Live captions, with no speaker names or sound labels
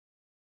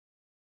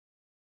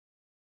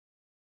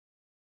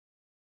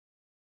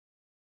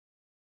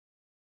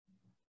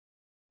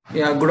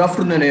Yeah, good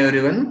afternoon,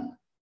 everyone.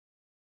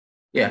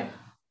 Yeah,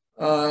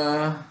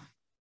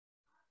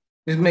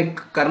 this is my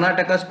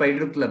Karnataka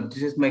Spider Club.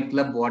 This is my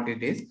club, what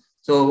it is.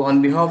 So,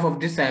 on behalf of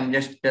this, I am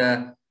just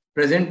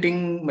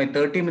presenting my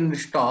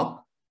 30-minute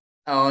talk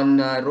on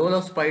role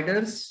of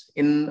spiders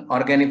in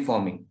organic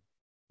farming.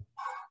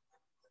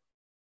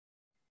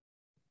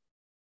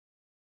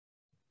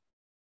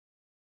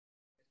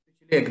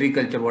 Especially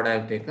agriculture, what I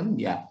have taken.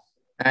 Yeah.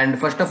 And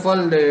first of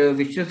all, the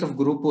wishes of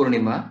Guru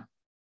Purnima.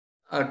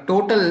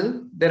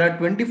 Total, there are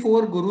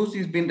 24 gurus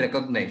is been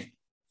recognized.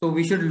 So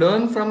we should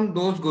learn from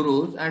those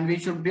gurus and we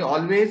should be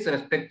always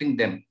respecting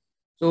them.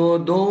 So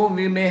though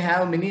we may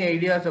have many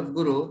ideas of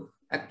guru,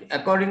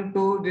 according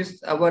to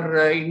this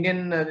our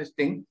Indian this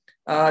thing,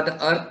 the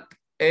earth,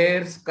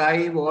 air,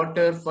 sky,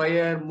 water,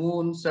 fire,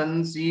 moon,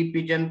 sun, sea,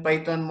 pigeon,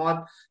 python,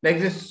 moth, like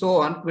this, so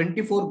on.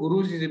 24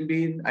 gurus is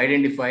being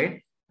identified,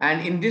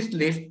 and in this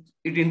list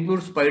it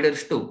includes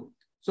spiders too.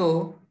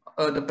 So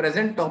the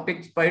present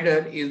topic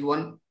spider is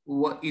one.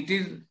 It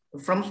is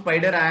from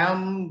spider I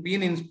am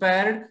being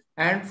inspired,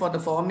 and for the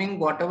farming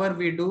whatever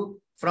we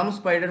do from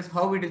spiders,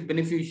 how it is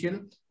beneficial,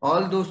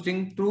 all those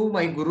things through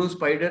my guru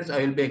spiders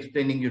I will be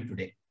explaining you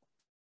today.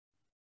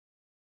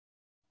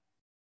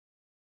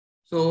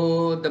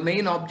 So the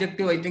main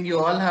objective, I think you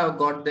all have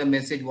got the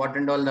message what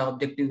and all the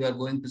objective we are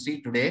going to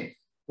see today.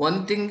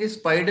 One thing is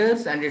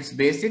spiders and its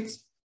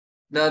basics.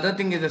 The other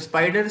thing is the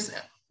spiders,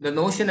 the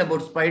notion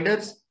about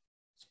spiders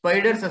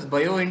as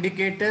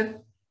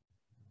bioindicator,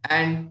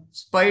 and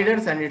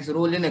spiders and its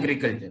role in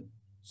agriculture.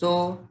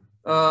 So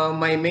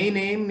my main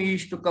aim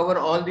is to cover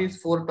all these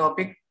 4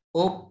 topics.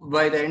 Hope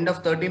by the end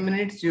of 30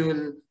 minutes you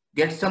will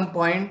get some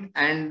point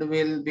and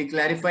we'll be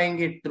clarifying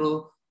it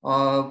through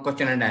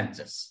question and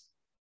answers.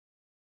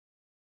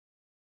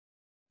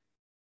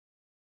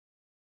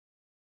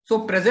 So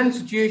present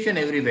situation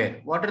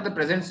everywhere. What are the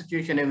present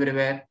situation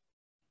everywhere?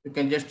 You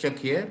can just check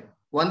here.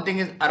 One thing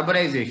is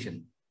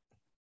urbanization.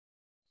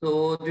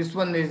 So this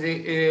one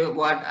is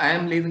what I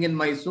am living in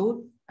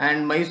Mysuru,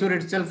 and Mysuru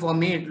itself for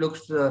me it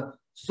looks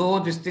so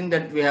this thing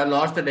that we have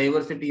lost the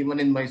diversity even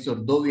in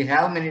Mysuru. Though we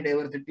have many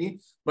diversity,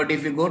 but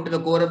if you go to the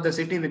core of the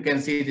city, we can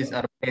see this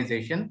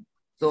urbanization.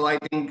 So I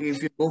think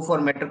if you go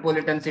for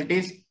metropolitan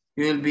cities,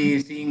 you will be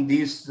seeing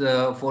these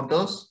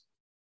photos.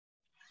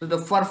 So the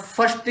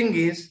first thing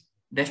is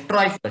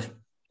destroy first.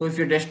 So if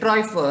you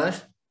destroy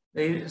first,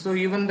 so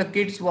even the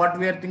kids, what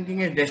we are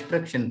thinking is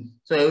destruction.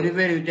 So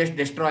everywhere you just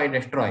destroy.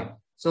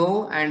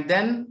 So, and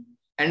then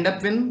end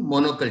up in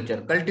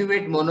monoculture,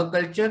 cultivate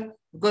monoculture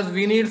because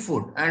we need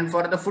food, and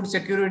for the food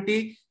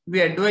security, we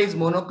advise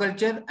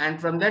monoculture,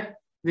 and from that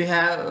we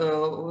have,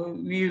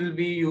 we will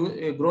be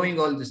growing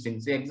all these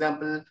things. For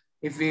example,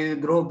 if we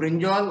grow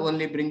brinjal,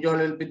 only brinjal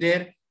will be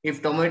there.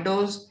 If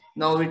tomatoes,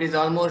 now it is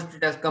almost,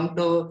 it has come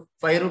to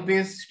 5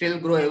 rupees, still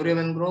grow,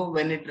 everyone grow.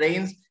 When it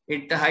rains,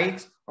 it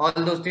hikes, all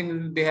those things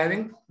will be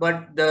having,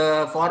 but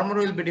the farmer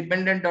will be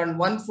dependent on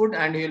one food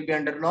and he will be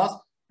under loss,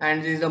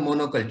 and this is a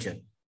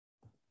monoculture.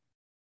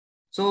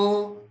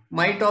 So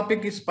my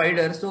topic is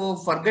spiders. So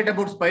forget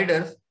about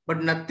spiders,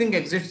 but nothing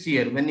exists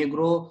here. When you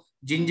grow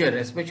ginger,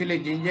 especially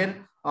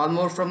ginger,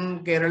 almost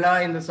from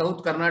Kerala in the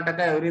south, Karnataka,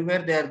 everywhere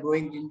they are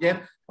growing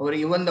ginger, or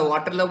even the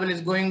water level is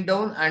going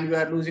down and we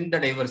are losing the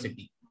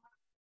diversity.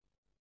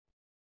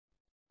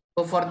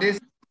 So for this,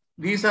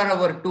 these are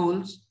our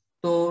tools.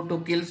 So to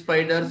kill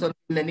spiders or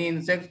kill any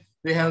insects,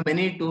 we have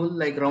many tools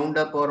like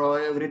Roundup or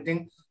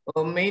everything.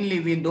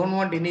 Mainly, we don't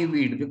want any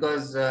weed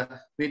because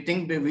we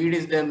think the weed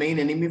is the main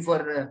enemy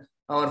for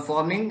our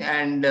farming,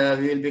 and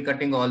we will be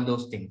cutting all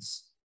those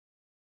things.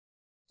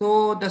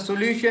 So the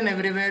solution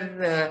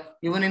everywhere,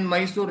 even in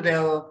Mysuru,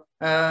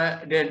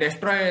 they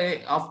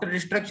destroy, after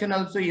destruction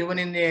also, even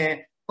in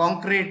a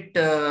concrete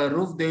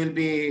roof, they will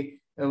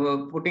be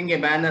putting a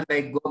banner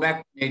like go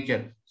back to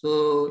nature.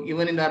 So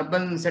even in the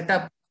urban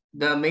setup,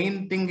 the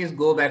main thing is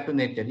go back to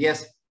nature.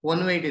 Yes,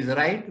 one way it is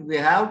right. We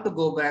have to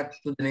go back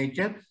to the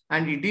nature,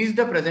 and it is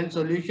the present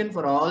solution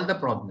for all the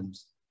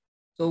problems.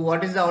 So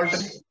what is the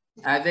alternative?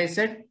 As I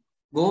said,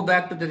 go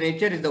back to the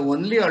nature is the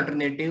only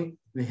alternative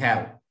we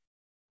have.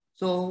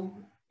 So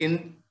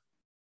in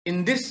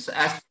this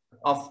aspect,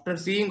 after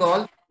seeing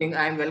all things,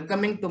 I am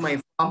welcoming to my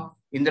farm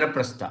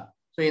Indraprastha.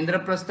 So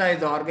Indraprastha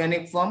is the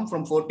organic farm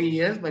from 40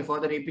 years. My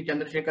father A P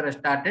Chandrasekhar has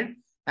started,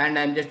 and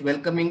I am just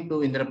welcoming to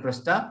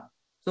Indraprastha.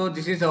 So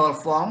this is our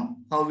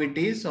farm, how it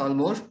is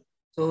almost.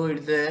 So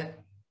it's a,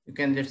 you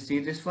can just see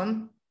this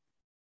one.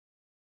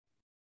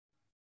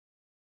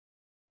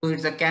 So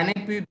it's a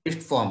canopy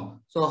based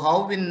farm. So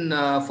how in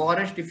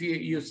forest, if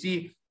you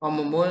see,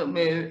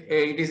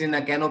 it is in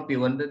a canopy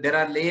one. There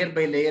are layer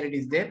by layer it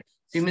is there.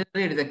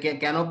 Similarly, it is a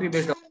canopy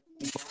based.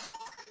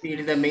 It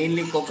is a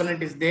mainly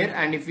coconut is there,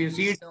 and if you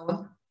see it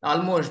down,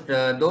 almost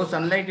though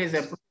sunlight is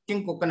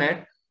approaching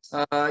coconut,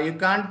 you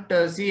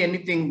can't see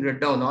anything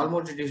down.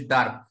 Almost it is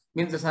dark.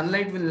 Means the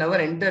sunlight will never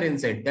enter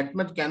inside. That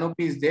much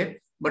canopy is there,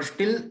 but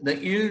still the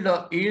yield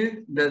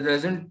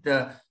doesn't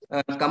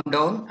come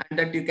down, and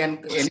that you can,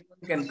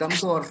 anyone can come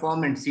to our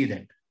farm and see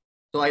that.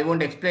 So I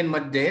won't explain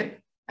much there.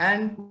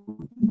 And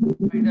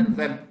spider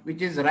web,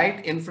 which is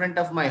right in front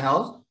of my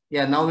house.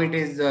 Yeah, now it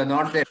is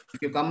not there.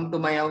 If you come to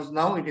my house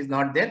now, it is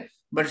not there,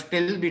 but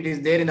still it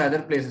is there in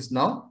other places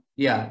now.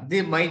 Yeah,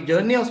 my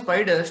journey of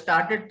spider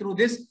started through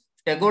this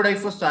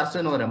Stegodyphus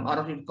sarsanorum,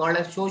 or it's called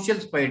as social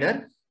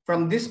spider.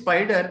 From this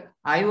spider,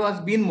 I was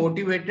being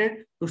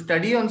motivated to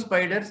study on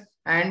spiders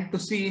and to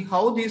see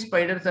how these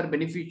spiders are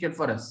beneficial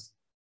for us.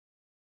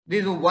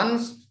 This is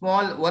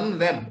one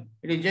web.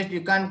 It is just,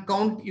 you can't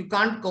count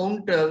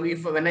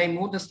if when I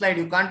move the slide,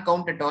 you can't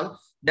count at all.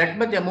 That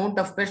much amount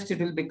of pests it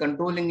will be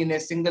controlling in a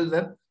single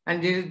web,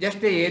 and this is just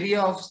an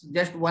area of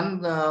just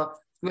 1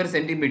 square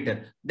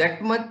centimeter.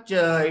 That much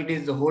it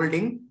is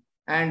holding,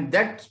 and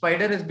that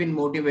spider has been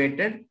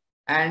motivated.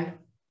 And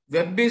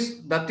web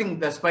is nothing.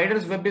 The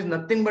spider's web is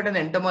nothing but an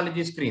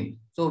entomology screen.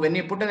 So when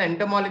you put an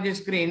entomology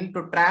screen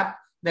to trap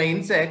the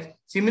insects,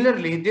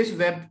 similarly this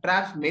web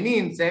traps many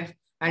insects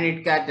and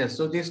it catches.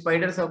 So these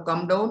spiders have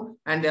come down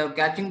and they are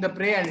catching the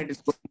prey, and it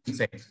is going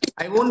inside.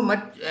 I won't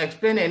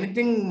explain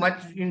anything much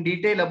in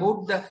detail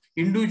about the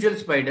individual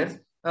spiders.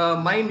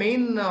 My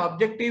main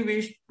objective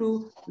is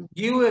to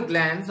give a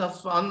glance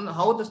on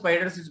how the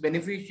spiders is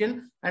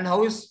beneficial and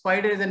how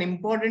spider is an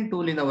important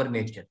tool in our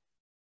nature.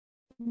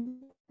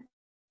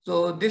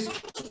 So there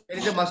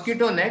is a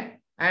mosquito net,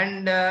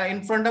 and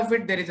in front of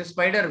it there is a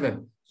spider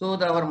web.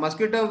 So our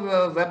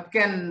mosquito web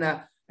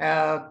can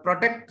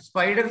protect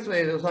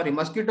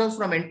mosquitoes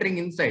from entering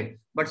inside,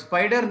 but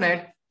spider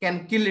net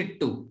can kill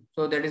it too.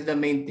 So that is the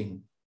main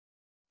thing.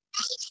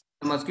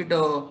 The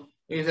mosquito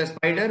is a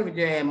spider, which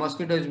a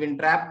mosquito has been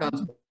trapped on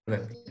spider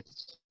web.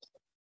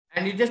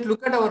 And you just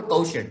look at our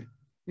cow shed.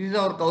 This is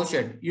our cow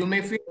shed. You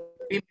may feel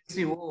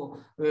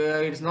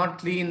it's not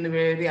clean,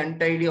 very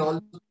untidy, all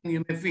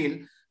you may feel,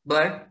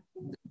 but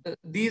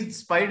these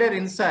spider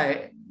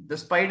inside, the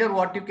spider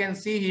what you can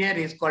see here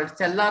is called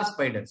cellar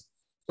spiders.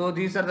 So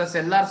these are the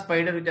cellar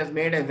spider which has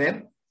made a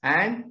web,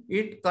 and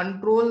it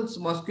controls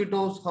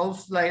mosquitoes,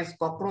 houseflies,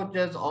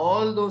 cockroaches,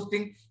 all those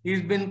things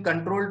is been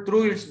controlled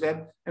through its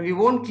web. And we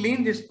won't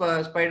clean this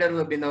spider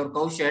web in our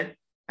cow shed.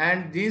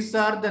 And these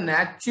are the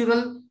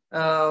natural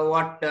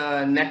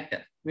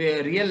net,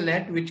 real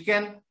net, which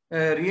can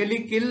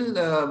really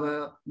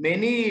kill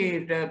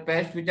many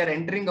pests which are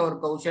entering our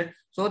cow shed,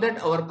 so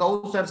that our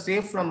cows are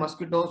safe from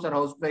mosquitoes or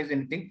houseflies,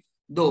 anything.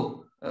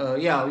 Though,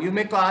 yeah, you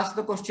may ask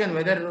the question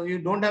whether you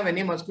don't have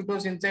any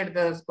mosquitoes inside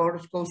the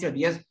cow shed.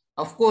 Yes,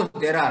 of course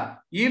there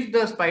are. If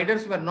the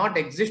spiders were not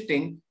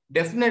existing,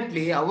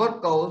 definitely our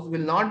cows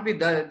will not be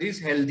this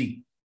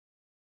healthy.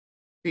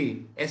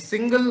 See, a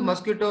single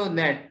mosquito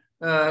net,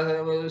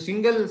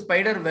 single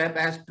spider web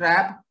has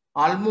trapped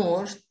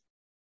almost,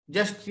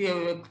 just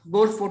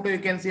ghost photo, you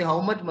can see how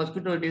much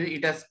mosquito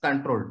it has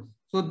controlled.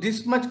 So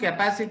this much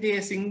capacity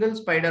a single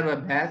spider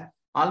web has,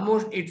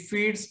 almost it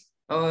feeds,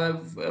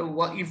 if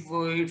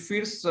it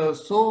feeds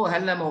so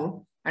hell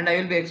amount, and I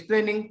will be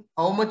explaining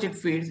how much it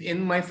feeds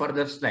in my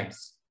further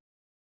slides.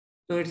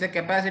 So it's a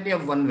capacity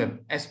of one web.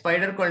 A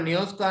spider called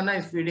Neoscana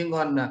is feeding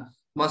on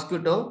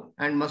mosquito,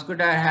 and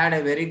mosquito had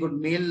a very good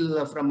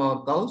meal from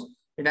our cows.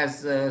 It has,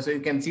 so you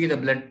can see the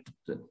blood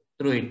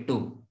through it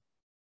too.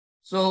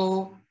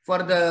 So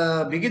for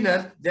the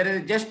beginners, there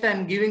is just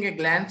I'm giving a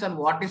glance on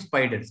what is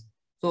spiders.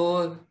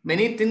 So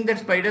many think that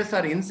spiders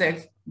are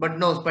insects, but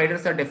no,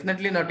 spiders are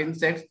definitely not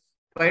insects.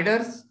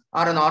 Spiders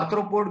are an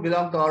arthropod,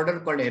 belong to order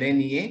called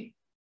Araneae,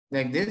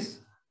 like this.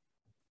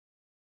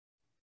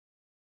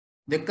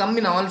 They come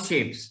in all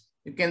shapes.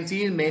 You can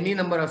see many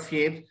number of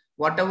shapes.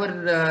 Whatever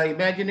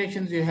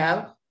imaginations you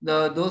have,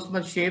 those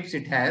much shapes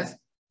it has.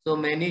 So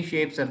many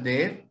shapes are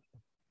there.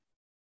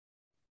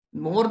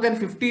 More than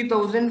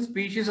 50,000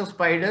 species of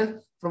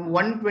spiders from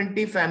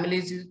 120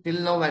 families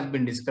till now has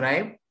been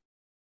described.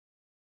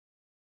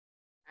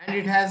 And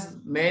it has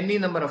many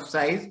number of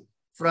size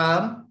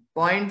from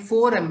 0.4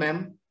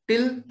 mm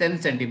till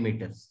 10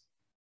 centimeters.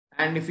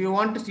 And if you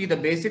want to see the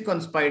basic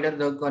on spider,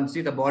 you can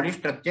see the body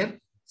structure.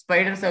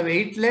 Spiders have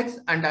 8 legs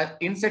and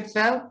insects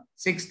have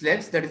 6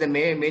 legs. That is a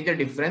major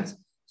difference.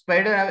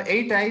 Spider have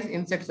 8 eyes,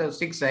 insects have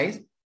 6 eyes.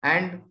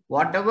 And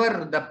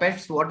whatever the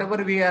pests,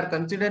 whatever we are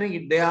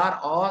considering, they are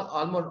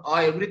almost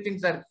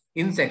everything are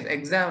insects,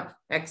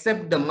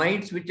 except the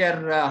mites which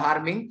are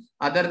harming.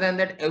 Other than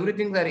that,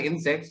 everything are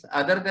insects.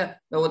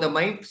 The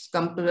mites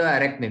come to the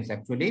arachnids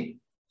actually.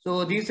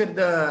 So these are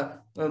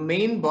the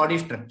main body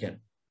structure.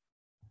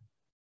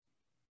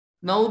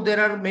 Now there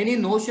are many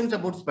notions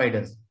about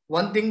spiders.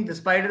 One thing, the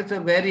spiders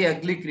are very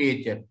ugly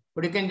creature,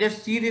 but you can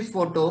just see this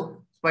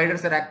photo.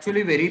 Spiders are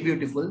actually very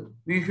beautiful.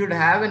 We should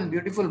have a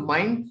beautiful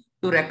mind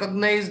to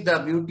recognize the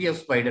beauty of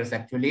spiders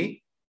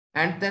actually.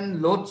 And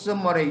then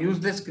loathsome or a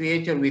useless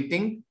creature, we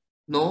think.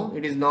 No,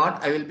 it is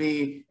not. I will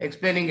be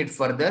explaining it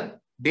further.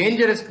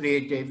 Dangerous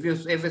creature.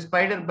 If a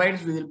spider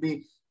bites, we will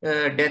be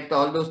death.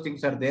 All those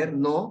things are there.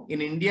 No,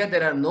 in India,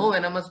 there are no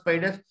venomous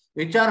spiders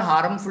which are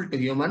harmful to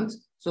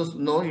humans. So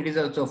no, it is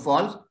also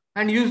false.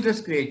 And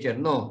useless creature.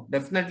 No,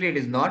 definitely it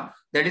is not.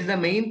 That is the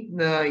main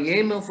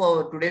aim of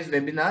our today's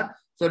webinar,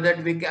 so that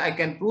I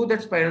can prove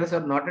that spiders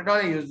are not at all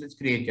a useless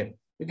creature.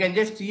 You can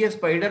just see a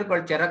spider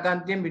called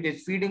Cheracanthium, which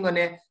is feeding on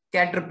a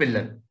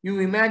caterpillar. You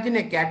imagine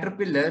a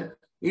caterpillar.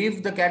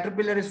 If the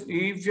caterpillar is,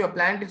 if your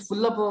plant is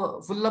full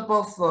up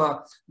of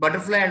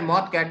butterfly and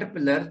moth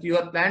caterpillars,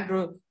 your plant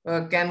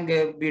can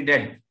be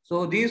dead.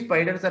 So these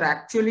spiders are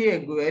actually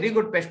a very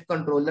good pest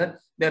controller.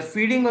 They're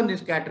feeding on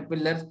these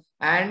caterpillars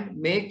and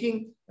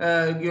making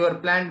your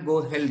plant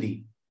go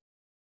healthy.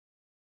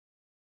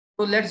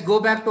 So let's go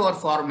back to our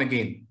farm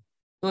again.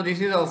 So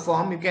this is our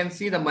farm. You can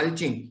see the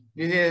mulching.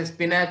 This is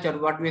spinach, or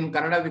what we in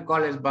Kannada we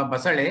call as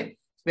basale.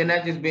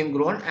 Spinach is being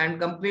grown, and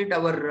complete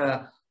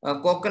our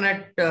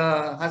coconut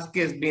husk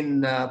has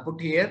been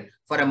put here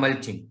for a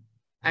mulching.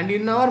 And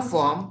in our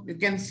farm, you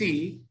can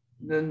see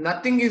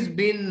nothing is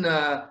been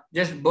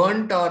just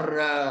burnt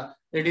or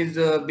it is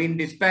been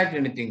dispatched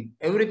anything.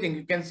 Everything,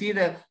 you can see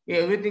that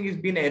everything is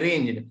been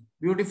arranged.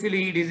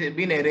 Beautifully it is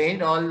been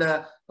arranged. All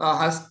the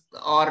husk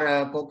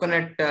or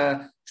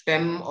coconut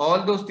stem,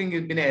 all those things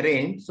has been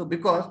arranged. So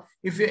because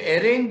if you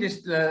arrange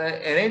this,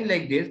 arrange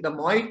like this, the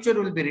moisture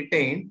will be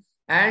retained,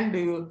 and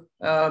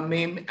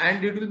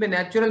and it will be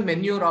natural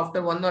manure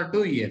after 1 or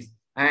 2 years.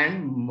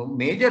 And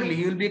majorly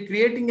you will be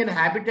creating an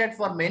habitat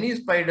for many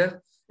spiders.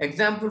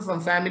 Example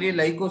from family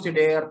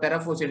Lycosidae or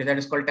Theraphosidae, that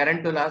is called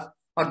tarantulas,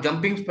 or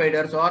jumping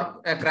spiders,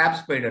 or crab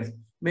spiders.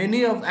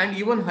 Many of, and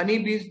even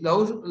honeybees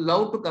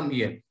love to come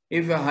here.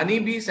 If a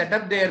honeybee set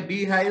up their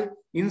beehive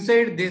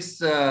inside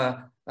this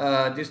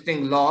this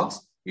thing logs,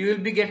 you will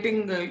be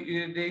getting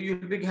you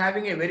will be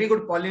having a very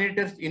good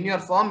pollinators in your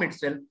farm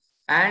itself,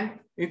 and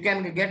you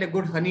can get a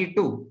good honey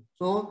too.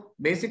 So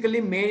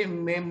basically,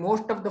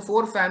 most of the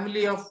 4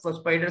 family of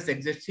spiders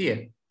exist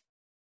here.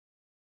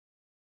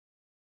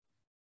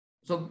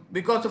 So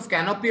because of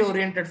canopy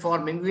oriented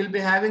farming, we will be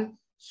having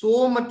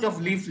so much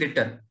of leaf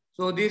litter.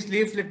 So these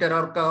leaf litter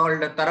are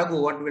called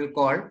taragu, what we'll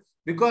call,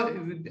 because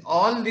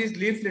all these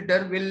leaf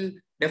litter will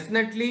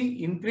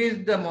definitely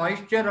increase the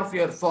moisture of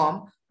your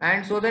farm,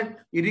 and so that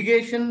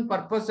irrigation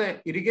purpose,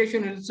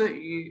 irrigation also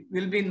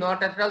will be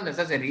not at all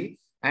necessary.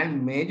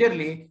 And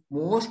majorly,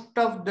 most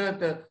of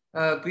the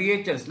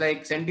creatures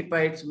like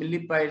centipedes,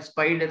 millipedes,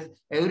 spiders,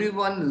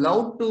 everyone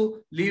love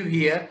to live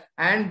here,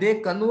 and they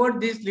convert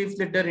this leaf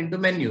litter into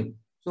manure.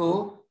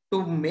 So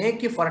to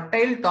make a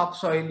fertile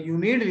topsoil, you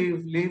need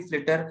leaf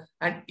litter,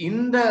 and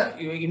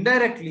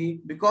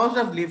indirectly, because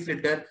of leaf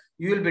litter,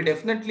 you will be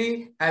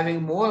definitely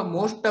having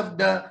most of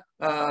the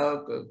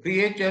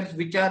creatures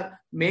which are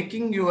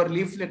making your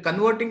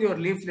converting your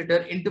leaf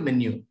litter into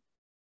manure.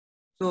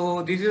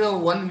 So this is a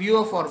one view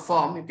of our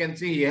farm. You can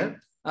see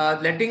here,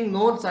 letting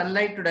no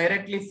sunlight to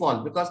directly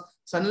fall, because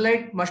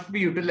sunlight must be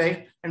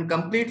utilized and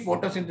complete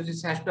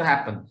photosynthesis has to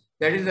happen.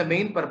 That is the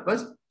main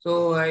purpose.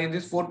 So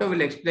this photo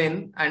will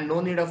explain, and no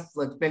need of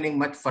explaining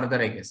much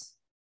further, I guess.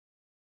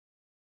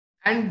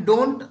 And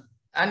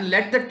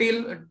let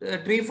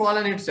the tree fall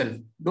on itself.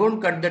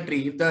 Don't cut the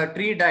tree. If the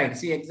tree died,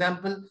 see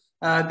example,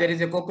 there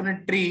is a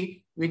coconut tree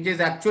which is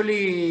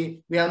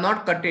actually, we have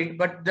not cut it,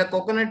 but the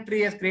coconut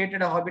tree has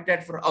created a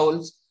habitat for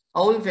owls.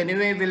 Owls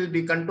anyway will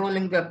be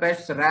controlling the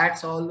pests,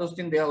 rats, all those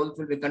things, the owls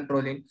will be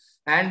controlling.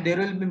 And there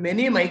will be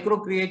many micro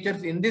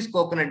creatures in this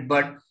coconut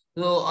bud.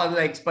 So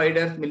like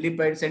spiders,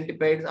 millipedes,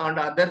 centipedes, and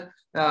other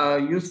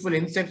useful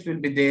insects will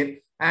be there.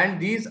 And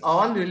these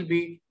all will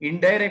be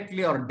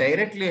indirectly or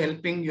directly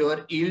helping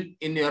your yield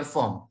in your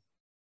farm.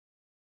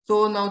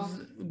 So now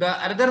the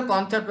other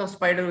concept of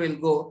spider will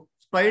go,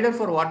 spider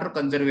for water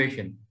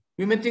conservation.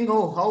 You may think,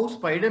 oh, how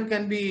spider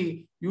can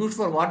be used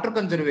for water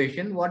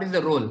conservation? What is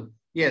the role?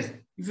 Yes,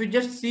 if you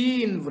just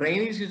see in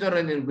rainy season or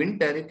in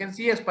winter, you can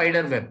see a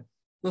spider web.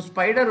 So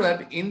spider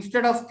web,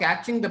 instead of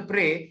catching the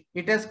prey,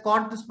 it has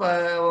caught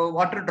the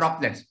water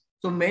droplets.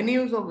 So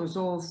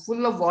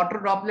full of water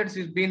droplets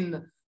is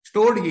been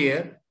stored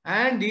here,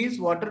 and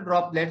these water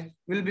droplets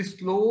will be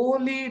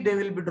slowly, they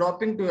will be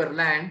dropping to your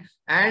land,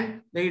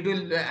 and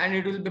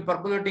it will be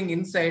percolating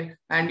inside,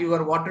 and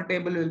your water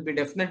table will be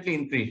definitely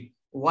increased.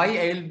 Why,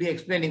 I will be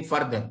explaining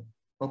further.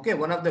 Okay,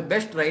 one of the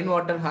best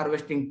rainwater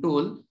harvesting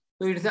tool.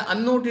 So it is an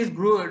unnoticed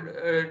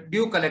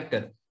dew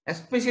collector,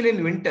 especially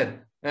in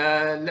winter.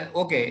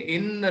 Okay,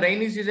 in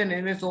rainy season,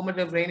 anyway, so much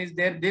of rain is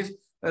there. This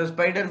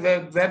spider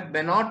web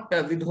may not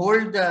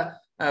withhold the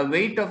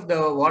weight of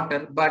the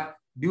water, but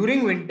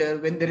during winter,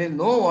 when there is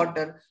no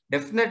water,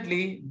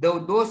 definitely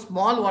those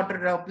small water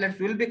droplets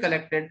will be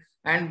collected,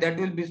 and that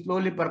will be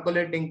slowly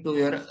percolating to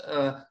your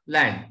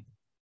land.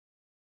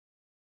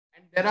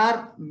 And there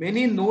are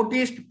many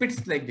noticed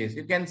pits like this.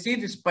 You can see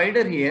the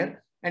spider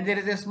here, and there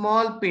is a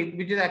small pit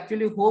which is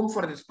actually home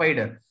for the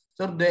spider.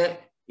 So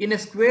in a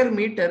square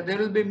meter, there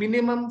will be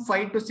minimum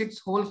 5 to 6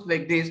 holes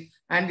like this,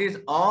 and these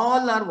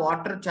all are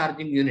water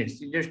charging units.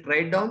 You just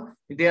write down,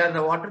 they are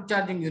the water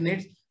charging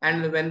units,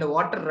 and when the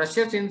water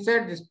rushes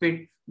inside this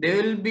pit, they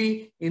will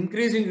be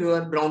increasing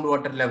your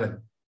groundwater level.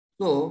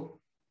 So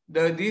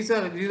these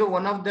are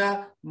one of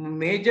the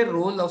major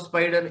role of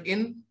spider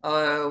in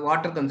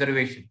water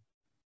conservation.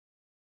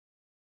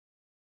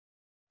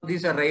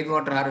 These are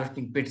rainwater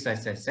harvesting pits,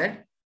 as I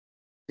said.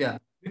 Yeah.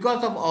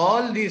 Because of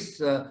all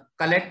these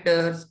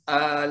collectors,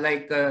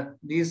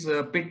 these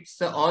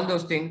pits, all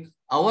those things,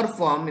 our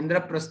farm,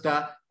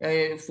 Indraprastha,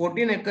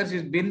 14 acres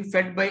is been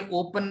fed by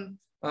open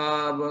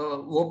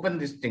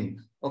this thing,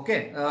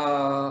 okay,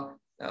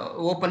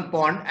 open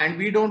pond, and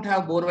we don't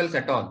have borewells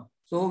at all.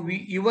 So we,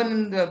 even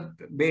in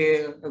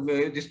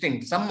the this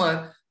thing,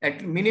 summer,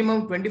 at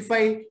minimum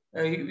 25,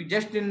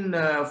 just in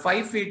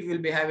 5 feet we'll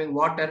be having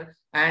water,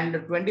 and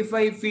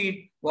 25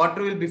 feet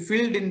water will be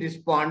filled in these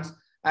ponds,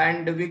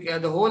 and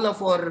the whole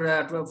of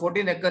our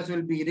 14 acres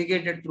will be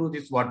irrigated through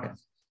this water.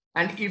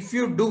 And if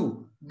you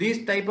do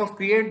this type of,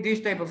 create this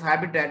type of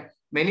habitat,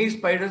 many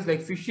spiders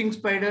like fishing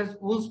spiders,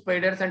 wool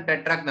spiders, and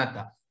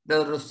tetragnatta.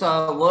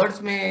 The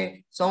words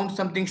may sound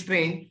something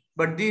strange,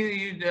 but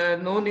these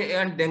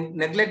and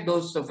neglect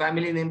those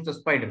family names of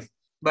spiders.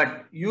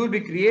 But you will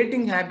be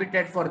creating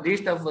habitat for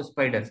these type of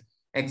spiders.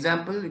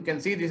 Example, you can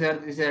see these are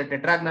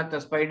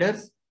tetragnatta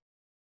spiders.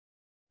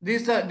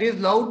 These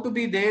love to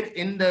be there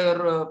in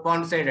the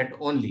pond side at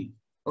only.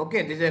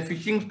 Okay, this is a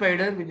fishing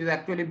spider, which is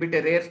actually a bit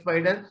a rare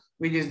spider,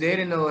 which is there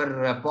in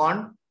our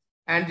pond.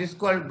 And this is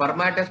called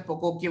Barmatus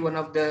pocoki, one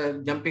of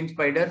the jumping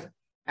spiders.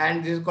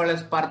 And this is called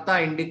as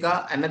Partha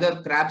indica,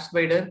 another crab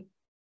spider.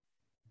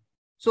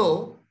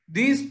 So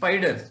these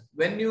spiders,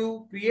 when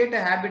you create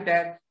a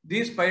habitat,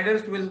 these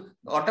spiders will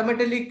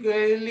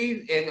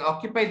automatically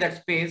occupy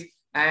that space,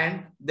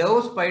 and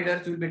those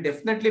spiders will be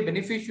definitely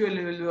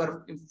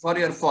beneficial for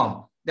your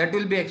farm. That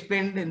will be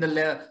explained in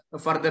the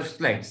further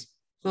slides.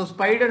 So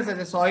spiders as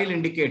a soil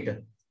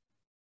indicator.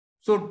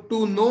 So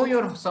to know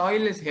your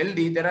soil is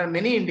healthy, there are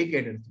many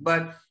indicators.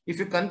 But if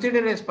you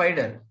consider a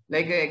spider,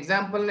 like an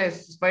example, a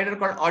spider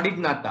called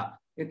Audicnata.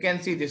 You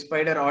can see this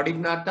spider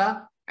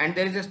Audicnata, and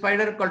there is a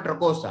spider called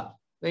Trochosa.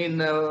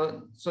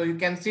 So you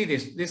can see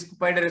this. This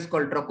spider is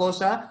called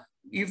Trochosa.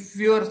 If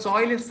your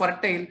soil is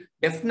fertile,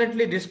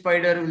 definitely this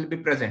spider will be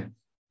present.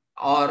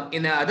 Or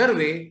in another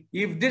way,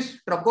 if this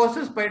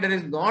Trochosa spider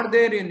is not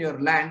there in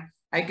your land,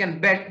 I can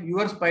bet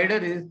your spider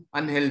is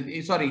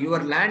unhealthy. Sorry,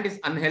 your land is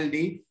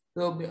unhealthy.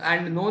 So,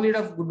 and no need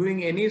of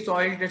doing any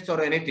soil tests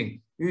or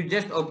anything. You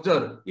just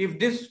observe. If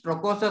this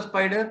Trochosa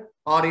spider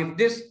or if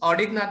this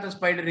Audicnata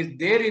spider is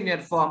there in your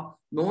farm,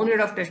 no need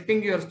of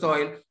testing your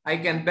soil. I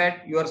can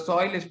bet your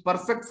soil is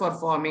perfect for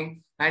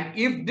farming. And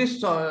if these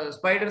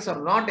spiders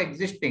are not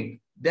existing,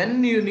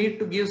 then you need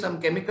to give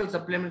some chemical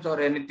supplements or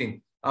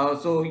anything.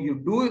 So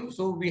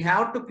we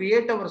have to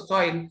create our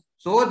soil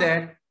so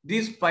that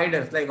these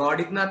spiders like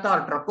Audicnata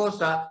or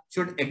Trochosa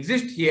should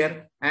exist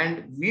here.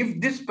 And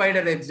if this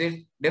spider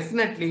exists,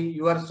 definitely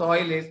your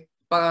soil is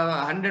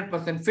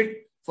 100% fit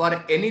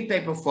for any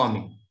type of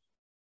farming.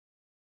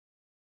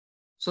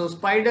 So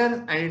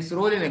spider and its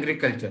role in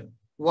agriculture.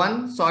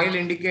 One, soil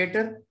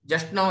indicator.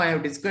 Just now I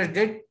have discussed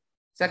it.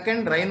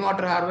 Second,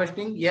 rainwater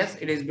harvesting. Yes,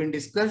 it has been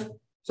discussed.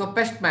 So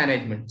pest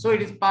management. So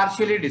it is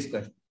partially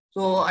discussed.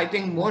 So I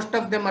think most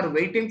of them are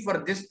waiting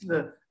for this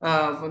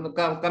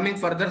coming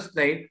further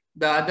slide.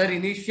 The other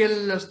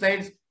initial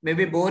slides may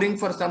be boring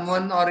for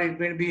someone, or it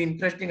will be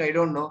interesting. I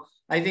don't know.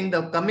 I think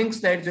the coming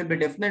slides will be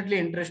definitely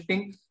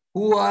interesting.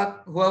 Who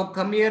have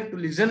come here to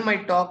listen my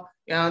talk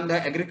on the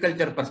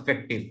agriculture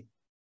perspective.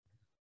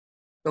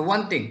 The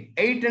one thing,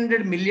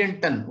 800 million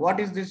ton.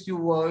 What is this?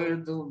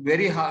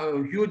 Very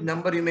huge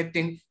number. You may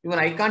think, even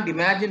I can't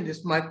imagine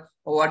this much.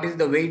 What is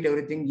the weight?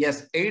 Everything.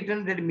 Yes,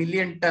 800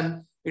 million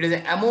ton. It is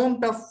the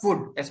amount of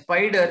food a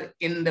spider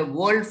in the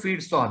world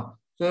feeds on.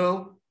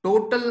 So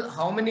total,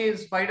 how many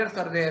spiders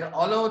are there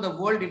all over the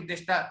world? If they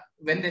start,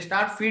 when they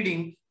start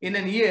feeding in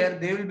a year,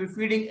 they will be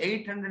feeding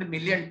 800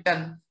 million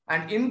ton.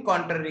 And in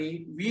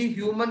contrary, we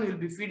human will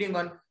be feeding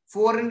on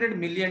 400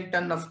 million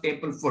ton of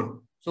staple food.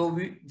 So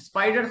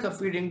spiders are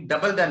feeding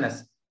double than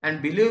us.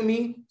 And believe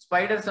me,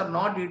 spiders are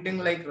not eating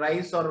like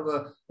rice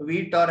or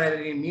wheat or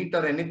meat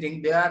or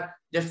anything. They are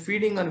just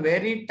feeding on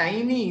very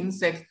tiny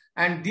insects.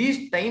 And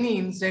these tiny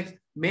insects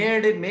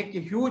make a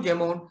huge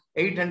amount,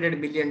 800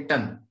 million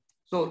ton.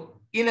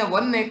 So in a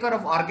 1 acre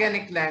of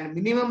organic land,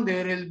 minimum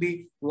there will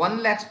be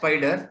 1 lakh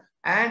spiders.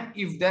 And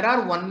if there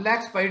are 1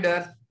 lakh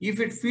spiders, if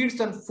it feeds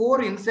on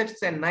 4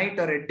 insects a night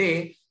or a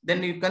day,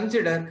 then you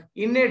consider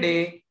in a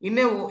day, in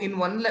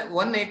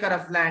 1 acre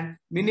of land,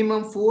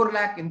 minimum 4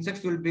 lakh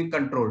insects will be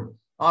controlled.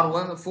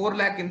 Or 4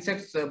 lakh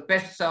insects,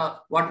 pests,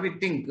 what we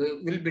think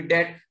will be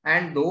dead.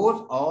 And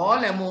those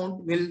all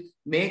amount will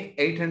make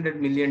 800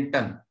 million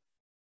ton.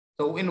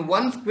 So in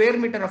 1 square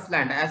meter of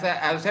land, as I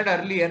have said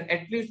earlier,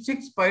 at least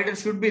 6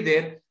 spiders should be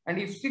there. And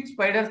if 6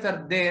 spiders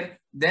are there,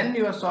 then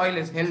your soil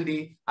is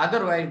healthy.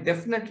 Otherwise,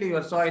 definitely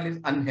your soil is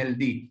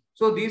unhealthy.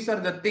 So these are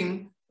the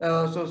things.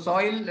 So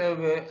soil,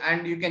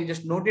 and you can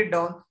just note it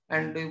down,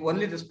 and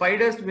only the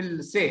spiders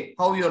will say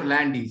how your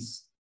land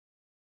is.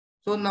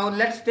 So now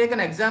let's take an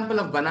example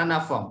of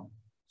banana farm.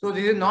 So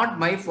this is not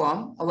my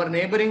farm, our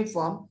neighboring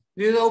farm.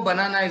 This is how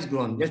banana is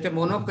grown, just a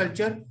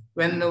monoculture.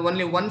 When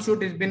only 1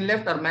 shoot has been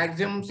left, or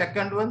maximum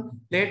second one,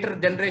 later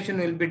generation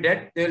will be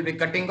dead. They will be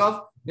cutting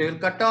off. They will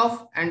cut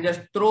off and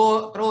just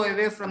throw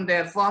away from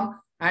their farm.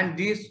 And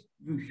these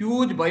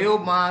huge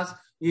biomass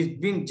is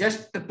being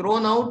just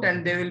thrown out,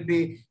 and they will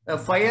be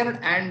fired,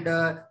 and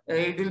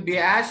it will be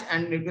ash,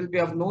 and it will be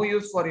of no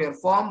use for your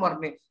farm,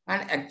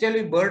 and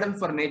actually burden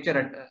for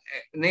nature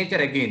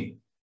again.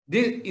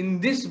 In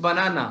this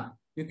banana,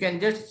 you can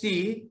just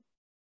see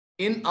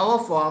in our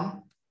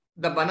farm,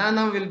 the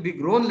banana will be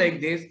grown like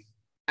this,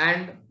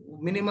 and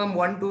minimum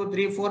 1, 2,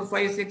 3, 4,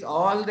 5, 6,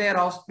 all their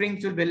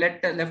offsprings will be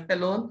left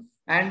alone.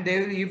 And they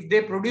will, if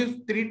they produce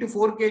 3 to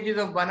 4 kgs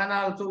of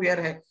banana also, we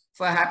are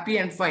happy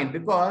and fine,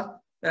 because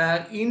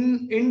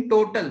in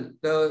total,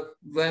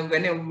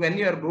 when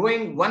you are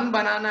growing one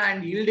banana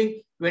and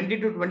yielding 20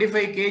 to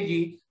 25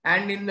 kg,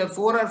 and in the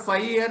 4 or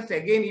 5 years,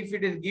 again, if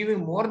it is giving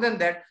more than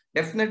that,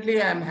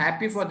 definitely I am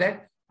happy for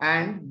that.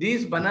 And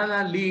these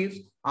banana leaves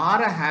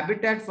are a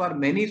habitat for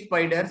many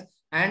spiders,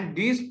 and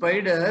these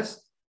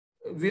spiders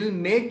will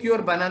make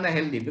your banana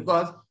healthy,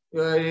 because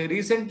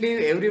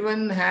recently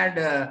everyone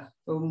had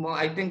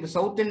I think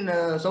South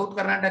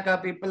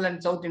Karnataka people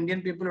and South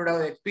Indian people would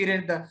have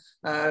experienced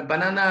the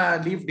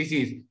banana leaf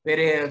disease,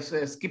 where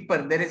a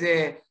skipper, there is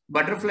a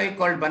butterfly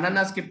called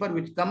banana skipper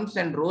which comes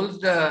and rolls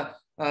the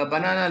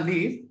banana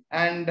leaf,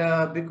 and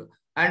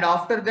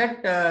after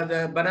that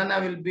the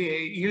banana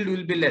yield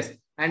will be less,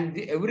 and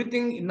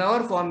everything in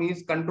our farm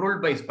is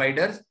controlled by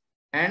spiders.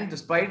 And the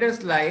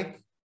spiders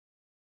like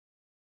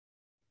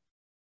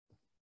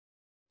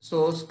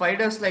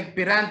spiders like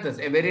Piranthus,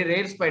 a very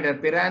rare spider,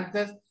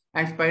 Piranthus,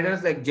 and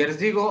spiders like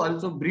Jerzigo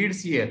also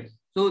breeds here.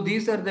 So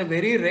these are the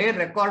very rare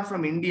record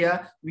from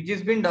India, which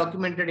has been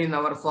documented in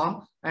our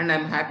farm, and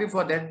I'm happy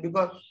for that,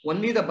 because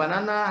only the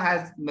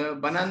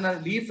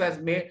banana leaf has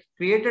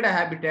created a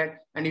habitat,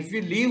 and if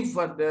you leave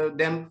for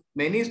them,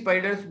 many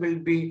spiders will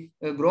be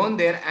grown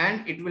there,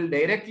 and it will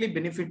directly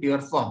benefit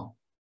your farm.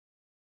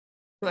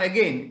 So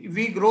again,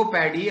 we grow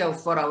paddy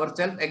for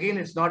ourselves. Again,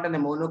 it's not a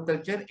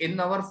monoculture. In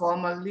our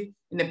farm only,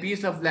 in a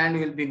piece of land,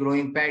 we will be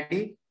growing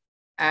paddy,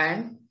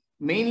 and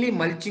mainly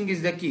mulching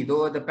is the key.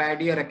 Though the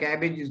paddy or a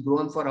cabbage is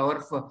grown for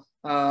our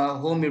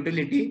home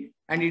utility,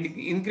 and it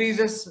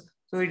increases.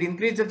 So it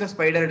increases the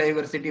spider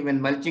diversity when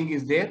mulching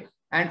is there,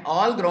 and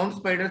all ground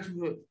spiders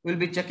will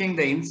be checking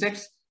the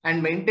insects,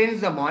 and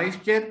maintains the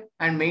moisture,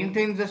 and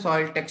maintains the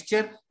soil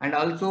texture, and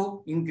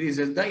also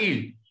increases the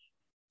yield.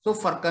 So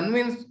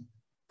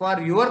for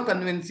your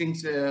convincing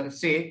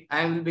sake,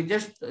 I will be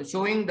just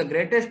showing the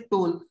greatest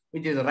tool,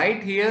 which is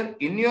right here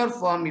in your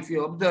farm. If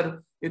you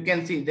observe, you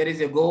can see there is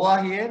a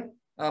Goa here,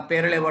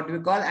 parallel what we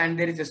call, and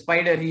there is a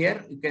spider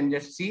here. You can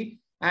just see,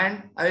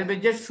 and I will be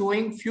just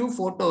showing few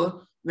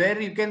photos where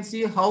you can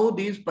see how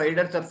these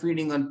spiders are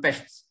feeding on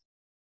pests.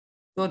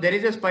 So there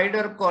is a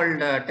spider called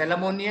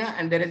Telemonia,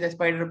 and there is a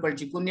spider called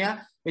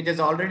Chikungunya, which is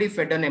already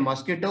fed on a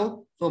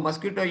mosquito. So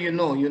mosquito,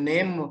 you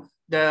name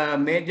the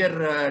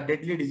major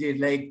deadly disease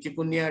like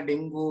chikungunya,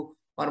 dengue,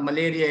 or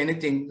malaria,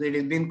 anything. So it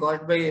is being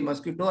caused by a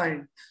mosquito,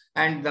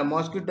 and the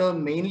mosquito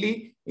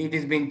mainly it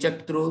is being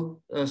checked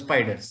through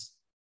spiders.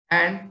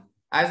 And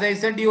as I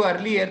said you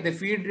earlier, they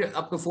feed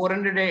up to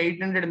 400 to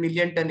 800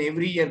 million ton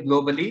every year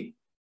globally.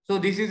 So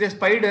this is a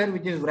spider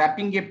which is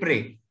wrapping a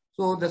prey.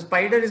 So the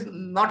spider is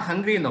not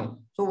hungry now.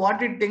 So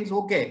what it thinks,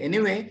 okay,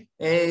 anyway,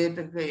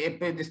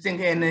 this thing,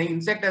 an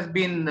insect has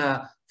been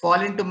fall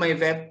into my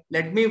web.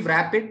 Let me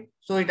wrap it.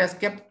 So it has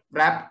kept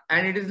wrapped,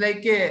 and it is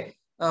like a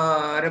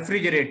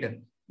refrigerator.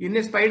 In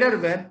a spider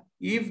web,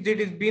 if it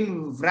is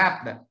been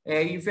wrapped,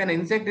 if an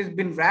insect has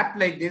been wrapped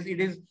like this,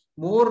 it is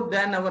more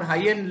than our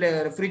high-end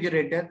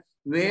refrigerator,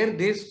 where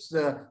this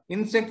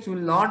insects will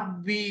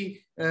not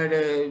be,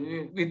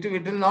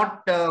 it will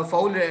not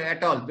foul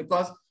at all,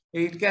 because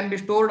it can be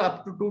stored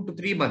up to 2 to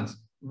 3 months.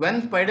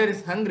 When spider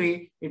is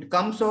hungry, it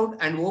comes out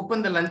and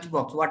open the lunch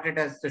box, what it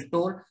has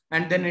stored,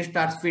 and then it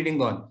starts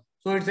feeding on.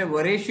 So it's a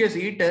voracious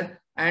eater,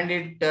 and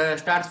it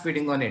starts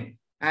feeding on it.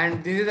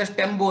 And this is a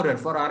stem borer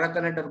for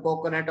aracanut or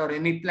coconut or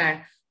any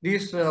plant.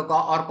 This or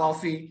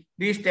coffee,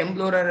 these stem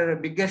borer are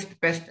the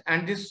biggest pest,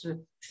 and this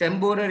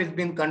stem borer is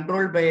being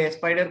controlled by a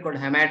spider called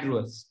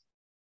Hamadryas.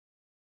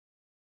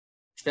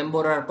 Stem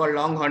borer are called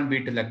longhorn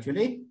beetle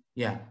actually.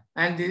 Yeah,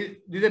 and this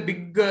is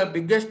the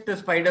biggest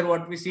spider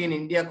what we see in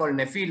India called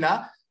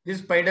Nephila. This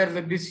spider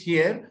web is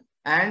here,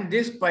 and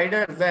this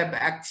spider web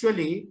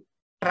actually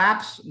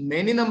traps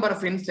many number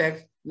of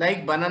insects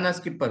like banana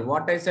skipper.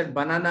 What I said,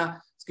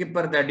 banana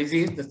skipper, the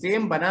disease, the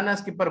same banana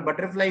skipper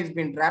butterfly has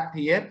been trapped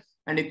here,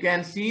 and you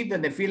can see the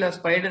Nephila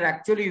spider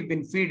actually has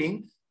been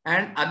feeding,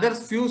 and other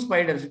few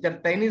spiders, which are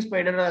tiny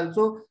spider, are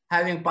also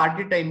having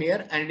party time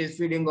here, and it is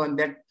feeding on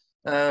that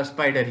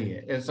spider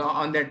here, so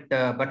on that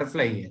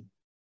butterfly here.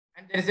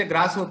 And there is a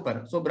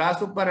grasshopper. So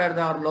grasshopper are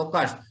our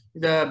locust,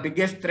 the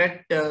biggest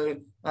threat.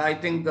 I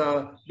think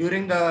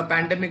during the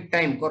pandemic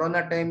time,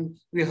 Corona time,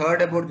 we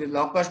heard about the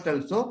locust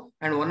also,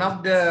 and one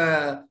of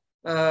the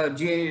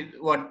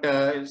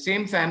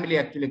same family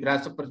actually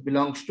grasshoppers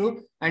belongs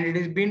to, and it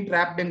is being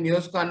trapped in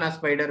Neoscona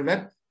spider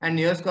web, and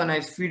Neoscona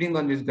is feeding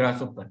on this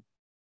grasshopper.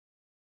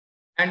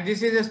 And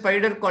this is a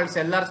spider called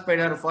cellar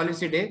spider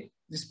Folicidae.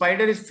 The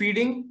spider is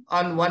feeding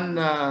on one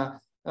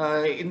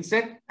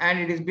insect, and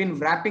it has been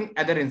wrapping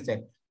other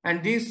insect.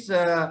 And this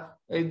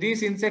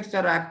these insects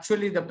are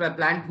actually the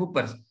plant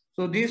hoopers.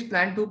 So these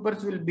plant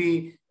hoopers will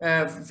be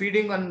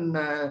feeding on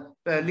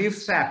leaf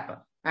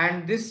sap,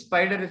 and this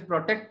spider is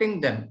protecting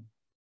them.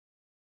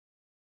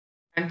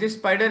 And this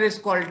spider is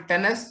called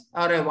tennis,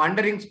 or a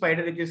wandering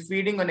spider, which is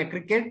feeding on a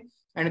cricket.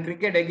 And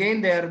cricket,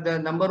 again, they are the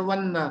number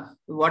one,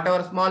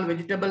 whatever small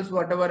vegetables,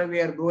 whatever we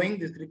are growing,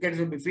 these crickets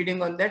will be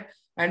feeding on that.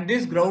 And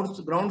this ground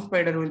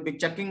spider will be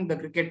chucking the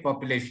cricket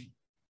population.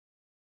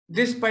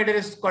 This spider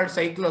is called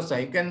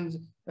cyclosa. You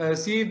can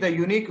see the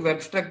unique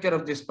web structure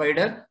of this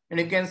spider. And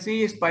you can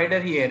see a spider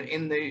here.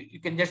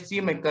 You can just see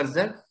my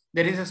cursor.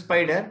 There is a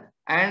spider.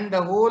 And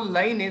the whole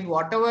line is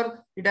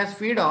whatever it has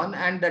feed on,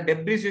 and the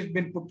debris has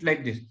been put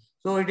like this.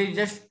 So it is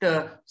just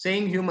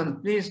saying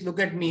human, please look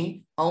at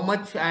me, how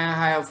much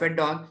I have fed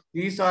on.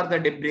 These are the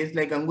debris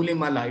like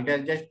Angulimala. It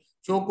has just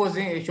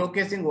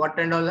showcasing what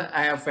and all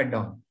I have fed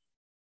on.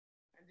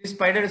 And this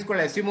spider is called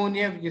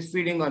Asimonia, which is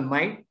feeding on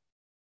mite.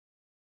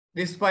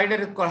 This spider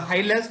is called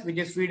Hylas, which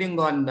is feeding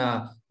on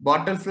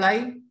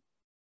bottlefly.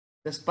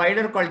 The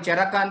spider called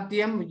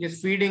Cheracanthium, which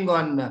is feeding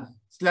on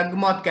slug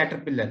moth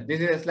caterpillar. This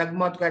is a slug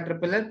moth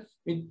caterpillar,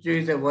 which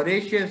is a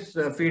voracious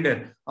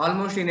feeder.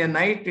 Almost in a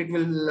night, it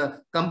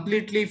will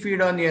completely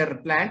feed on your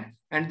plant,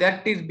 and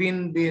that is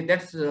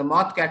that's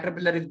moth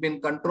caterpillar is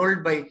being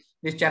controlled by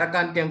this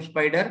Cheracanthium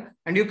spider,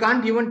 and you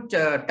can't even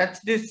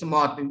touch this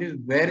moth. It is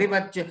very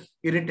much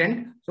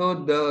irritant.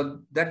 So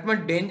that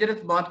much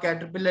dangerous moth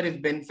caterpillar is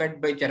being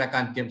fed by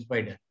Cheracanthium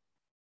spider.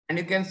 And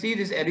you can see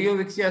this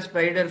Areovixia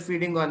spider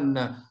feeding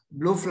on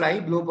blue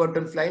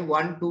butterfly.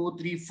 1, 2,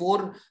 3,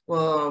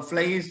 4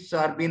 flies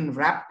are being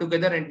wrapped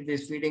together, and it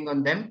is feeding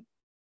on them.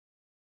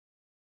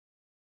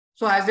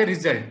 So as a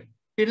result,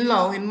 till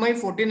now in my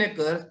 14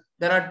 acres,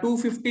 there are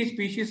 250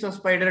 species of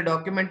spider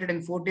documented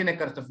in 14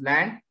 acres of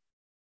land.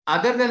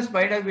 Other than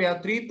spider, we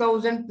have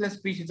 3,000 plus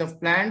species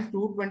of plants,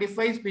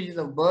 225 species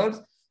of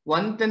birds,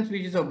 110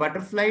 species of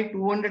butterfly,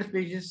 200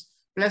 species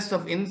plus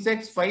of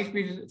insects,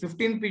 15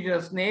 species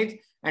of snakes,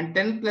 and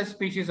 10 plus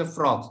species of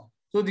frogs.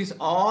 So these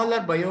all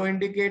are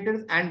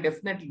bioindicators, and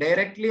definitely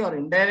directly or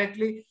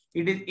indirectly,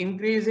 it is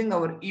increasing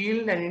our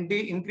yield and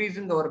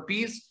increasing our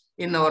peace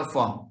in our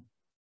farm.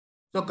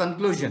 So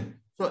conclusion.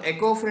 So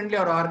eco-friendly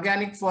or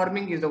organic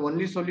farming is the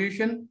only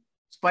solution.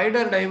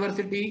 Spider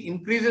diversity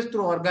increases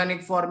through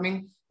organic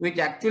farming, which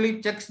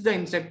actually checks the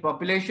insect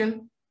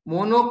population.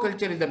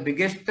 Monoculture is the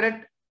biggest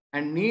threat,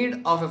 and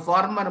need of a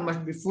farmer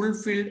must be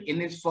fulfilled in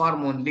his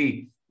farm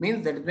only.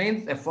 That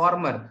means a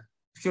farmer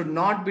should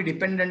not be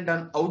dependent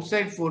on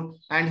outside food,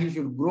 and he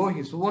should grow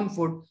his own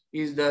food.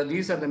 These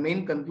are the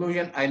main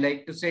conclusion I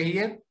like to say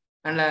here.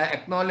 And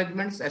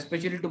acknowledgements,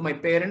 especially to my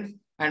parents,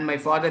 and my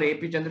father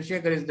A.P.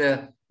 Chandrasekhar is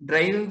the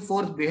driving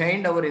force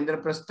behind our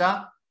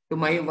Indraprastha, to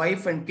my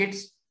wife and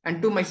kids,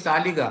 and to my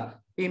Saliga,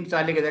 team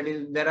Saliga, that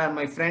is, there are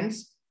my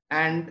friends,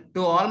 and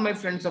to all my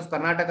friends of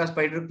Karnataka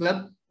Spider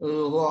Club,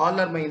 who all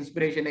are my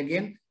inspiration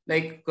again,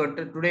 like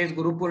today's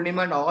Guru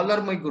Purnima, and all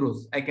are my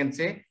gurus, I can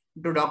say.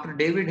 To Dr.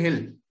 David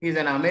Hill, he is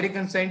an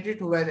American scientist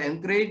who has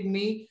encouraged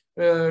me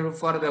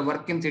for the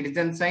work in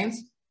citizen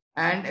science,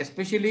 and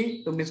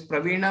especially to Miss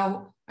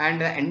Praveena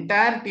and the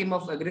entire team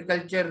of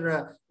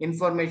agriculture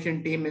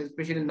information team,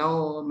 especially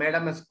now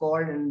Madam has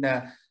called, and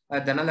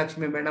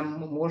Dhanalakshmi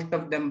Madam, most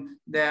of them,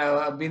 they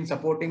have been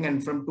supporting,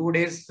 and from 2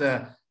 days,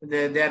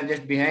 they are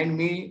just behind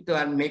me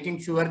and making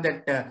sure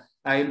that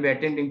I will be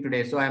attending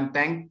today. So I am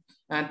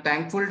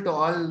thankful to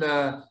all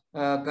the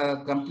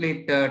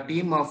complete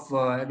team of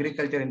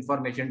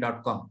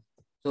agricultureinformation.com.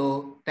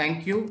 So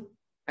thank you.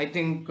 I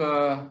think,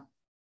 yeah,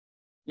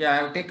 I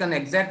have taken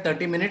exact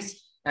 30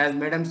 minutes. As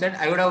Madam said,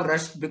 I would have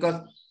rushed because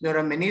there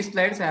are many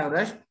slides I have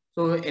rushed.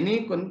 So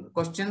any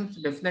questions,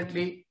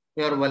 definitely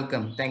you are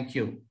welcome. Thank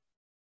you.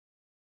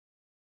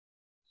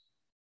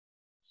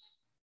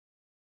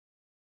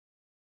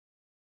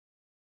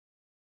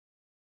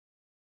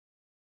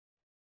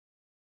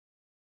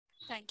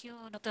 Thank you,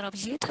 Dr.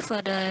 Abhijith,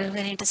 for the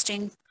very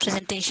interesting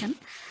presentation.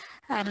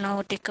 I'll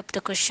now take up the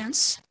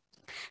questions.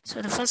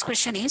 So the first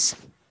question is,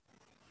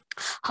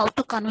 how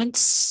to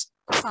convince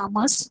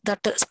farmers that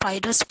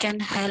spiders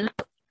can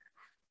help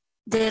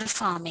their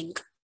farming?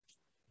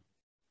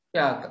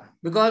 Yeah,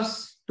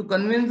 because to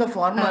convince the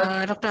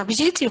farmer... Dr.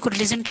 Abhijith, you could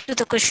listen to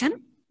the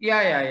question.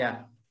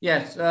 Yeah.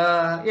 Yes.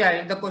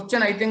 Yeah, the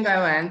question I think I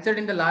have answered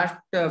in the last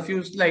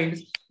few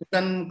slides. You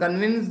can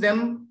convince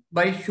them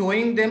by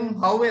showing them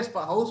how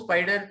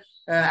spider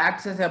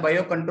acts as a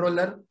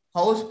biocontroller,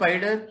 how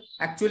spider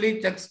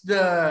actually checks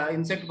the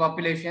insect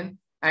population,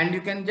 and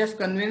you can just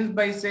convince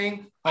by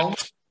saying how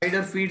much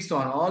spider feeds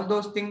on. All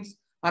those things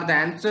are the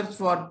answers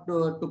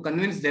to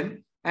convince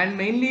them, and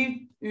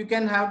mainly you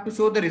can have to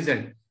show the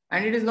result.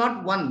 And it is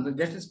not one,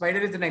 just a spider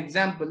is an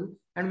example,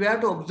 and we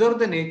have to observe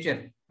the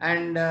nature.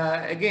 And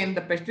again,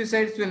 the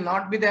pesticides will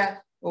not be the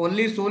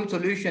only sole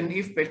solution.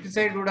 If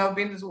pesticide would have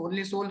been the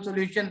only sole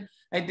solution,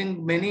 I think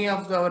many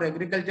of our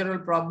agricultural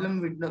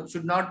problem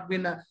should not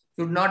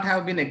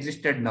have been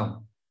existed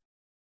now.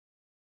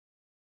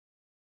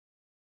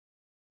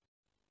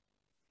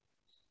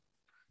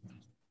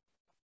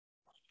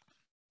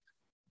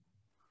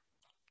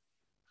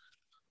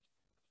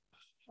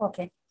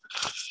 Okay.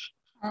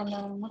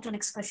 I'll move to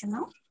next question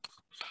now.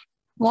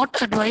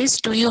 What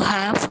advice do you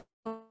have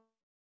for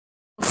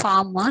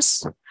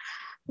farmers?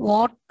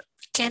 What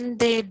can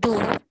they do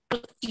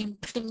to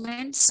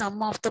implement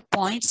some of the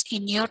points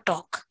in your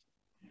talk?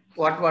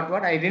 What?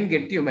 I didn't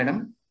get you,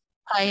 madam.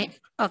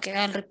 Okay,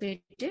 I'll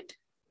repeat it.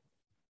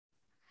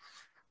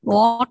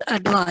 What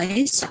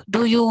advice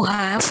do you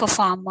have for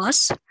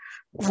farmers?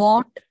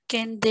 What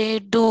can they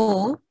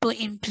do to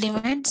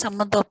implement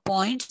some of the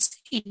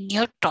points in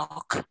your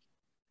talk?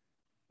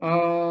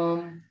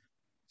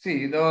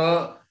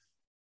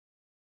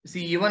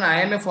 See, even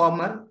I am a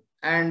farmer,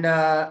 and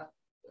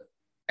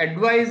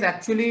advise,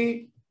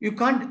 actually you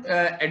can't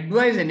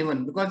advise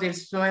anyone, because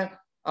it's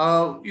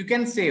you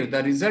can say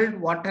the result,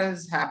 what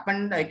has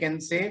happened, I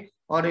can say,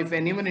 or if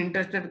anyone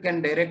interested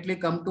can directly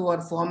come to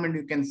our farm and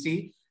you can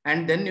see,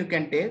 and then you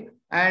can take.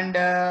 And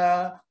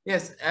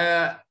yes,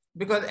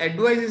 because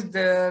advice is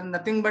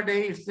nothing but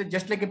it's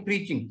just like a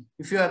preaching.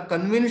 If you are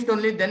convinced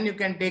only, then you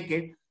can take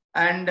it.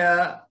 And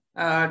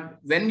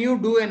when you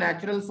do a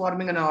natural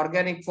farming and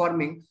organic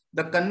farming,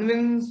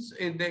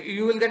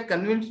 you will get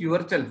convinced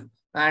yourself,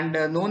 and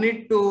no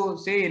need to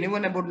say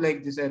anyone about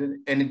like this or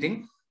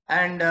anything.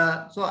 And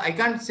so I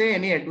can't say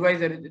any advice.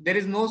 There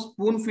is no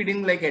spoon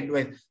feeding like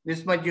advice.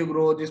 This much you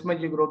grow, this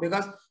much you grow,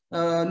 because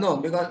no,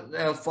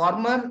 because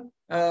farmer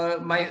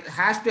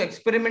has to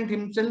experiment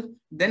himself,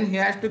 then he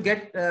has to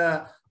get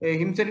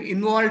himself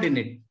involved in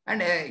it.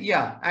 And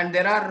yeah, and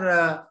there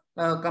are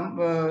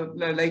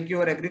like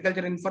your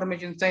agriculture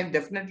information science,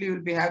 definitely you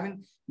will be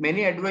having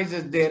many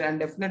advices there, and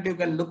definitely you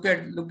can look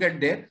at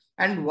there.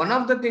 And one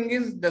of the thing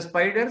is the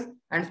spiders.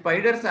 And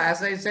spiders,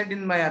 as I said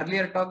in my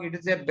earlier talk, it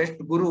is a best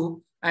guru,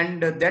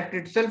 and that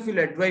itself will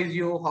advise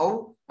you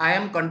how I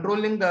am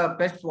controlling the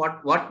pests.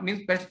 What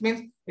means pest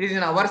means, it is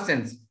in our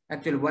sense.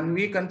 Actually, when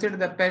we consider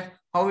the pest,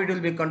 how it will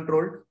be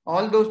controlled,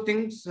 all those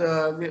things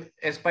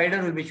a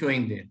spider will be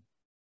showing there.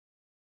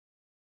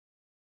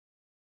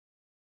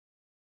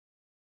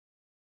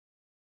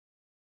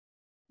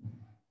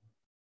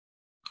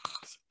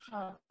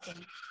 Okay.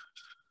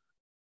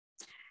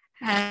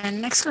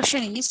 And next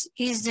question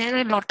is there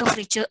a lot of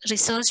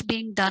research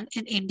being done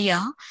in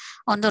India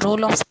on the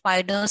role of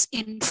spiders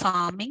in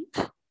farming?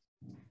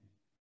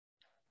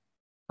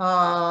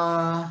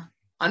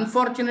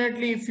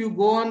 Unfortunately, if you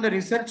go on the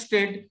research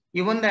state,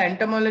 even the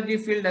entomology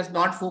field has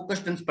not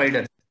focused on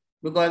spiders,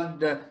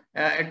 because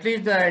at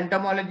least the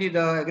entomology,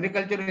 the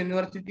agricultural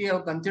university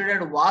have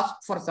considered wasp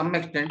for some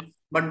extent,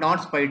 but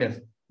not spiders.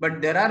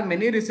 But there are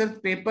many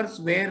research papers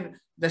where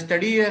the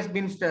study has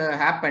been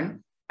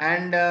happened,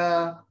 and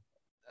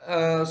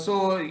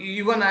so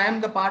even I am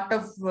the part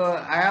of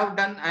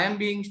I am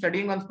being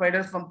studying on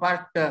spiders from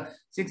past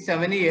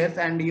 6-7 years,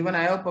 and even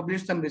I have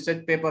published some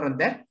research paper on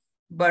that.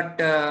 But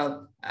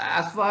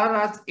as far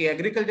as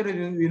agricultural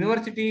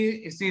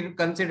university is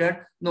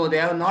considered, no, they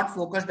have not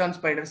focused on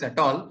spiders at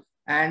all.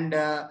 And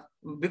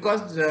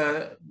because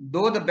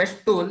though the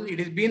best tool, it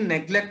is being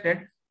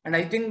neglected. And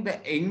I think the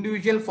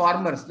individual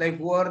farmers, like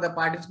who are the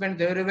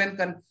participants, everyone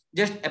can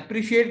just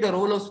appreciate the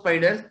role of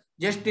spiders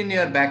just in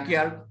your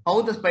backyard,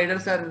 how the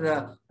spiders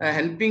are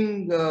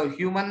helping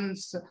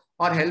humans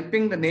or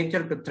helping the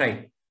nature to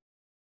thrive.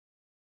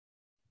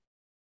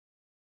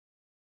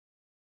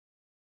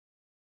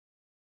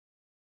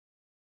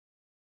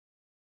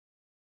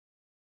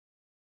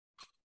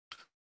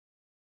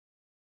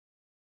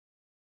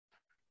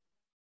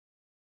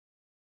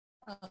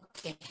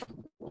 Okay.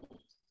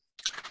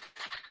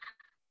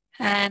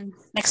 And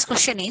next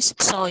question is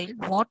soil.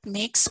 What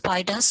makes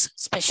spiders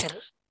special?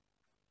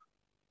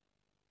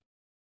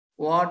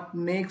 What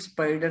makes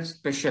spiders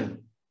special?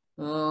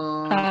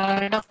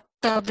 Dr.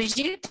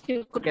 Abhijit,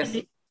 you could. Yes.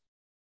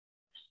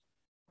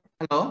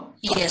 Hello?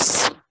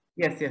 Yes.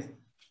 Yes.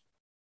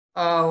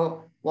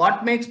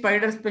 What makes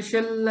spiders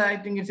special? I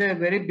think it's a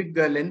very big,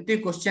 lengthy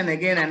question.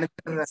 Again,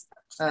 another.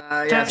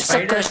 Yeah,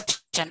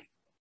 spiders.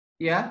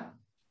 Yeah.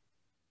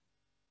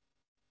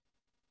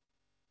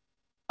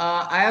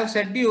 I have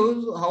said to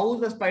you how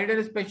the spider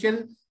is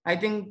special. I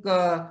think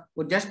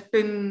just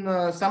in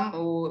some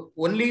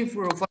only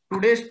for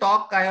today's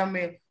talk, I am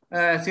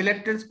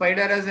selected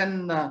spider as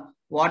an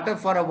water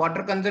for a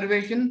water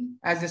conservation,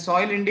 as a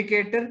soil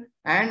indicator,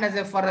 and as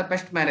a for a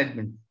pest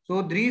management.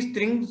 So these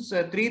things,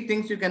 three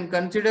things you can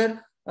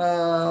consider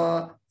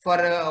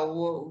for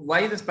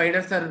why the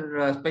spiders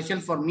are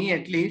special for me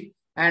at least,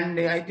 and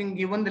I think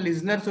even the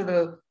listeners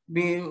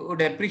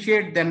would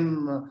appreciate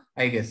them.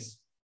 I guess.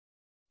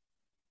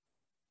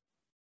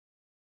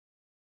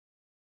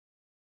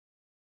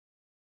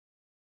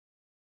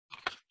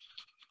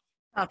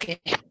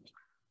 Okay.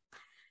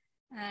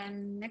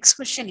 And next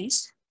question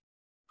is,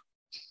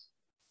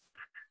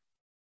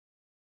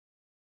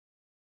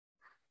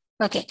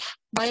 okay,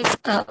 by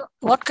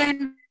what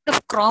kind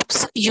of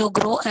crops you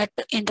grow at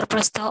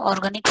Indraprastha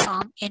Organic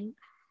Farm in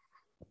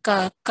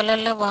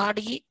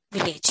Kalalavadi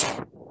Village?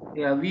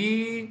 Yeah,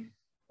 we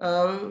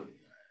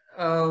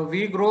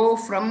grow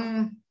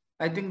from,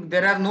 I think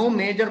there are no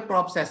major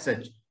crops as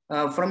such.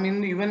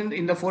 even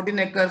in the 14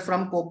 acres,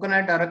 from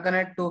coconut,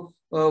 aracanut to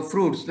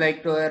fruits,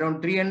 like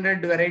around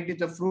 300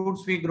 varieties of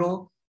fruits we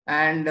grow,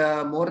 and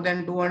more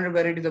than 200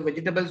 varieties of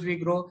vegetables we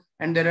grow,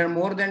 and there are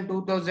more than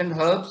 2,000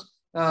 herbs,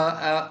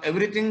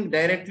 everything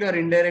directly or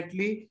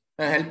indirectly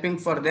helping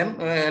for them,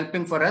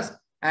 helping for us.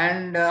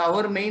 And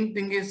our main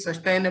thing is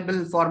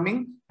sustainable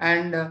farming,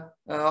 and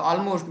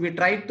almost we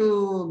try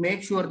to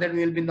make sure that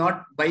we will be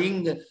not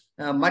buying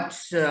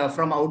much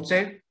from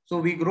outside. So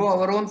we grow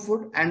our own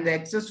food, and the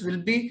excess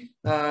will be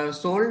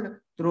sold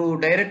through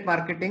direct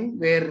marketing,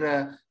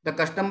 where the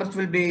customers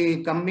will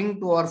be coming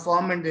to our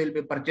farm and they will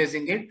be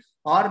purchasing it.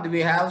 Or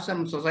we have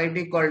some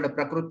society called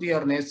Prakriti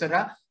or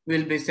Nesara, we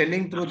will be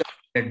selling through the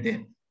market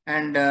there.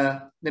 And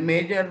the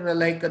major,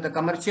 like the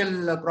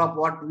commercial crop,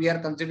 what we are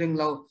considering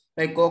now,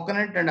 like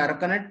coconut and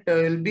aracanut,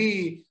 will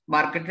be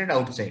marketed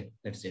outside.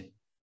 That's it.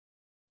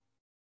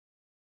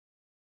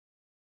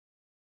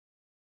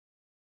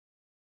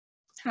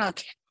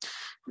 Okay.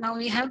 Now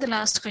we have the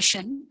last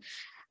question.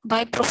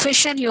 By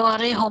profession, you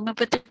are a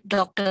homeopathic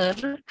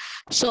doctor.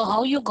 So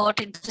how you got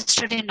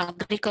interested in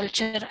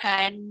agriculture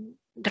and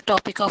the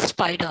topic of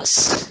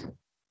spiders?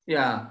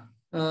 Yeah.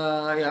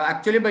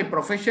 Actually, by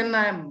profession,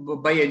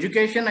 by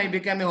education, I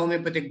became a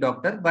homeopathic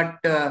doctor. But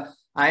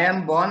I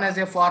am born as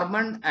a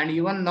farmer, and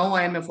even now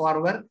I am a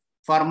farmer.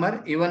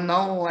 Even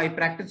now I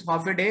practice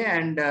half a day,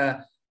 and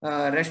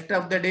rest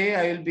of the day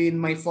I will be in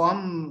my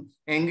farm,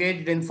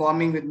 engaged in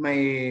farming with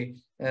my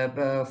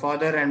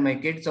father and my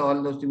kids.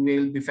 All those things, we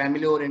will be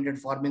family-oriented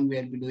farming we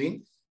will be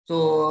doing.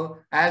 So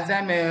as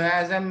I'm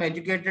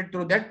educated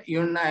through that,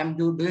 even I am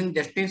doing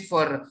justice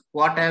for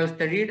what I have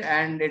studied,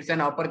 and it's an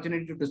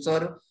opportunity to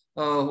serve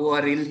who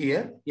are ill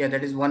here. Yeah,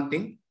 that is one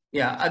thing.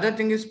 Yeah, other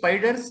thing is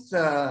spiders.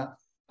 When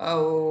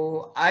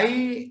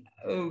I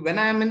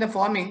am in the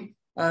farming,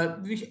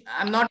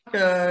 I'm not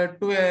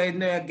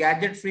in a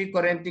gadget freak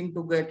or anything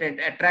to get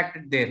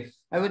attracted there.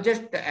 I was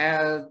just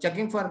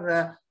checking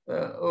for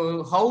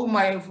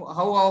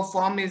how our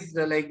farm is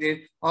like this.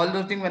 All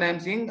those things when I'm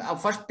seeing,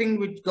 first thing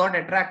which got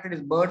attracted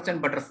is birds and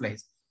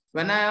butterflies.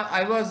 When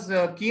I was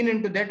keen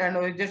into that, and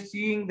I was just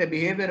seeing the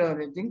behavior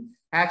or anything,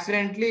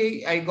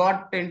 accidentally I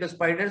got into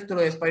spiders through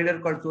a spider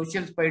called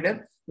social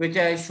spider, which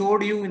I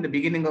showed you in the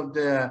beginning of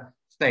the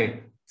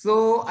slide.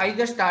 So I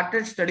just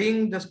started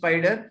studying the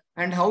spider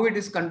and how it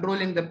is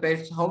controlling the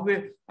pests,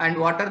 and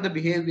what are the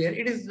behavior.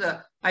 It is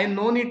I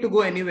no need to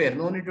go anywhere,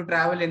 no need to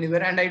travel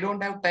anywhere, and I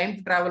don't have time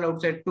to travel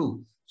outside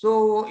too.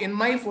 So in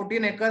my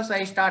 14 acres,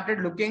 I started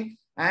looking,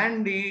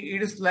 and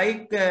it is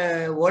like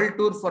a world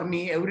tour for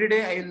me. Every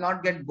day I will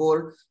not get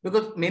bored,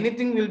 because many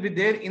things will be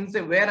there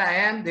inside where I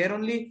am. There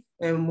only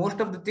most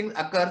of the things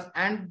occurs,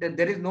 and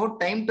there is no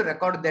time to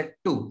record that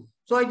too.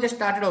 So I just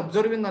started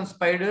observing on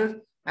spiders,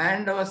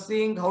 and I was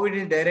seeing how it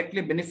is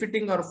directly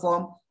benefiting our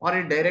farm, or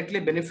it directly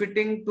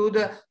benefiting to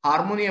the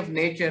harmony of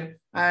nature,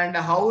 and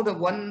how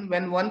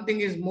when one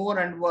thing is more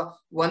and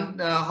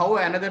how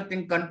another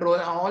thing control,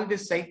 all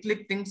these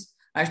cyclic things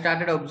I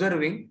started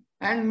observing.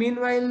 And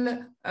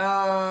meanwhile,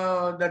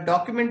 the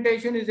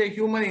documentation is a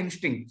human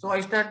instinct. So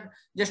I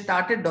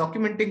started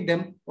documenting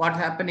them, what's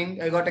happening.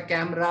 I got a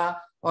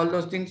camera, all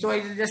those things. So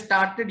I just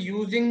started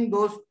using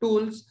those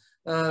tools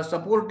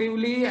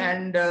supportively,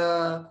 and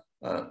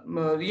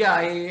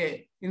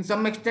in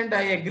some extent,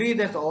 I agree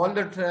that all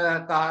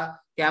the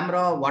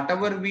camera,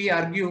 whatever we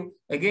argue,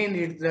 again,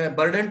 it's a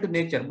burden to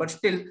nature. But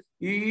still,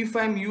 if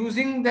I'm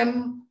using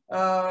them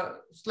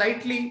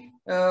slightly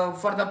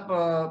for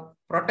the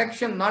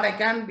protection, not I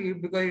can't be,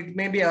 because it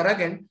may be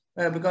arrogant,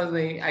 because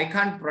I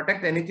can't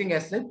protect anything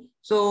as such.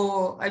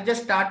 So I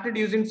just started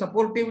using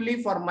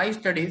supportively for my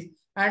studies,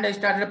 and I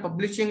started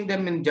publishing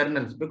them in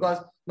journals, because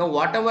now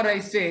whatever I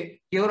say,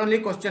 here only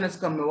question has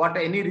come, what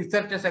any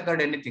research has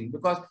occurred, anything.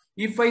 Because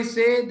if I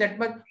say that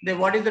much, then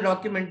what is the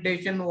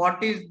documentation,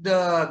 what is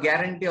the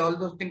guarantee, all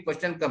those things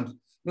question comes.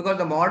 Because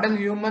the modern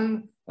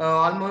human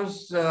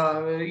almost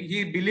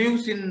he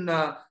believes in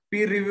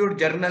peer-reviewed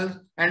journals,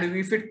 and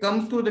if it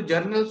comes to the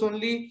journals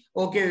only,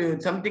 okay,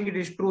 something it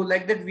is true,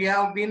 like that we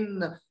have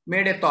been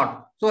made a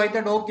thought. So I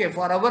thought, okay,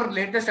 for our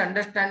latest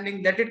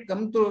understanding, let it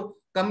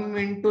come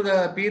into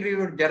the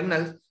peer-reviewed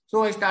journals.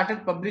 So I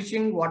started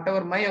publishing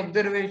whatever my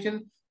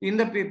observations in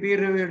the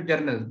peer-reviewed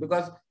journals.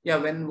 Because yeah,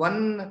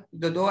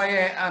 though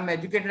I am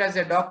educated as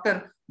a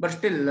doctor, but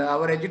still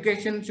our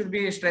education should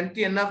be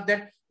strengthy enough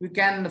that we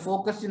can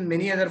focus in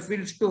many other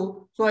fields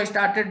too. So I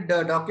started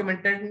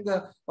documenting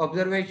the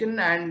observation,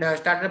 and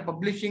started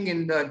publishing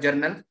in the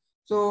journals.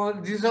 So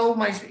this is how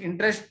my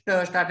interest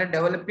started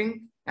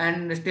developing,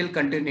 and still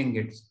continuing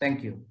it.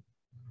 Thank you.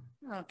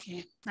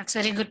 Okay, that's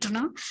very good to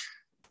know.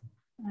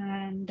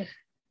 And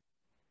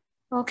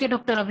okay,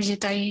 Dr.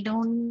 Abhijith, I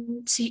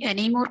don't see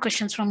any more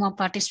questions from our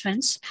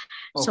participants.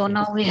 Okay. So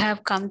now we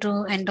have come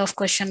to end of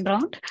question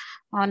round.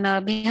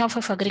 On behalf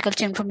of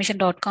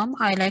agricultureinformation.com,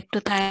 I like to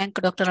thank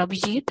Dr.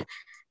 Abhijith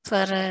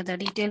for the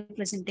detailed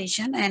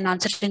presentation and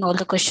answering all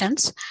the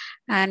questions.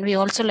 And we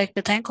also like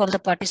to thank all the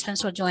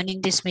participants for joining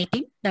this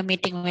meeting. The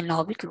meeting will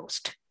now be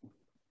closed.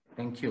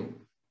 Thank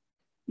you.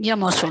 You're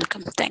most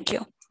welcome. Thank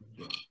you.